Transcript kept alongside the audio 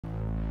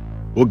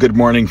Well, good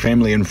morning,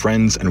 family and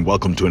friends, and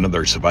welcome to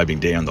another surviving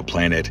day on the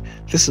planet.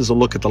 This is a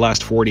look at the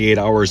last 48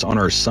 hours on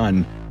our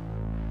sun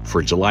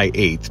for July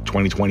 8th,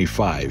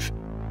 2025,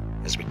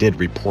 as we did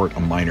report a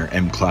minor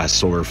M-class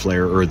solar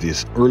flare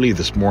early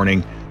this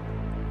morning,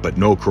 but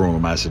no coronal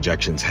mass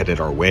ejections headed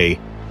our way.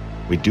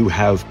 We do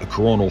have a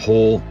coronal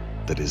hole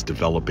that is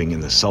developing in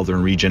the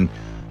southern region,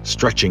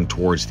 stretching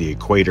towards the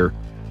equator,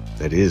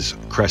 that is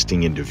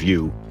cresting into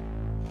view,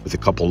 with a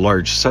couple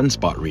large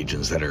sunspot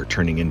regions that are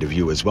turning into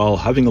view as well.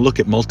 Having a look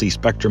at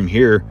multi-spectrum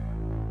here,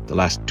 the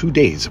last 2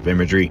 days of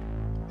imagery,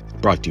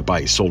 brought to you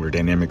by Solar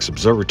Dynamics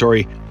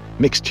Observatory,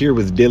 mixed here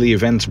with daily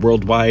events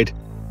worldwide.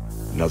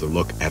 Another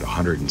look at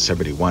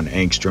 171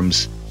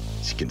 angstroms.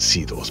 As you can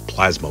see, those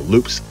plasma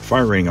loops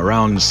firing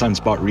around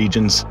sunspot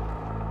regions.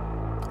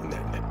 And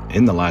then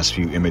in the last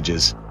few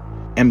images,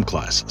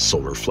 M-class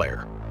solar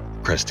flare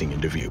cresting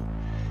into view.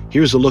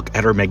 Here's a look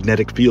at our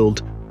magnetic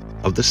field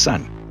of the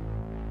sun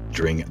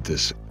during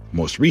this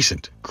most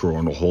recent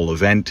coronal hole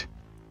event.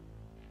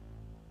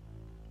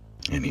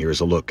 And here's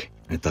a look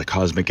at the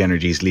cosmic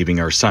energies leaving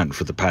our sun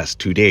for the past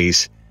 2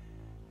 days,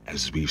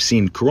 as we've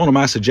seen coronal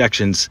mass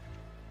ejections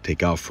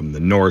take off from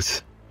the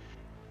north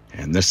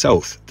and the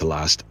south the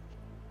last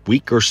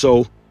week or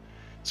so.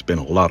 It's been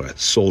a lot of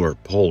solar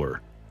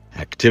polar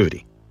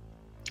activity.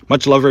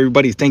 Much love,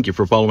 everybody. Thank you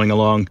for following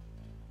along.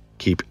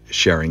 Keep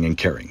sharing and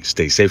caring.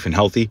 Stay safe and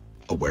healthy,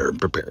 aware and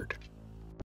prepared.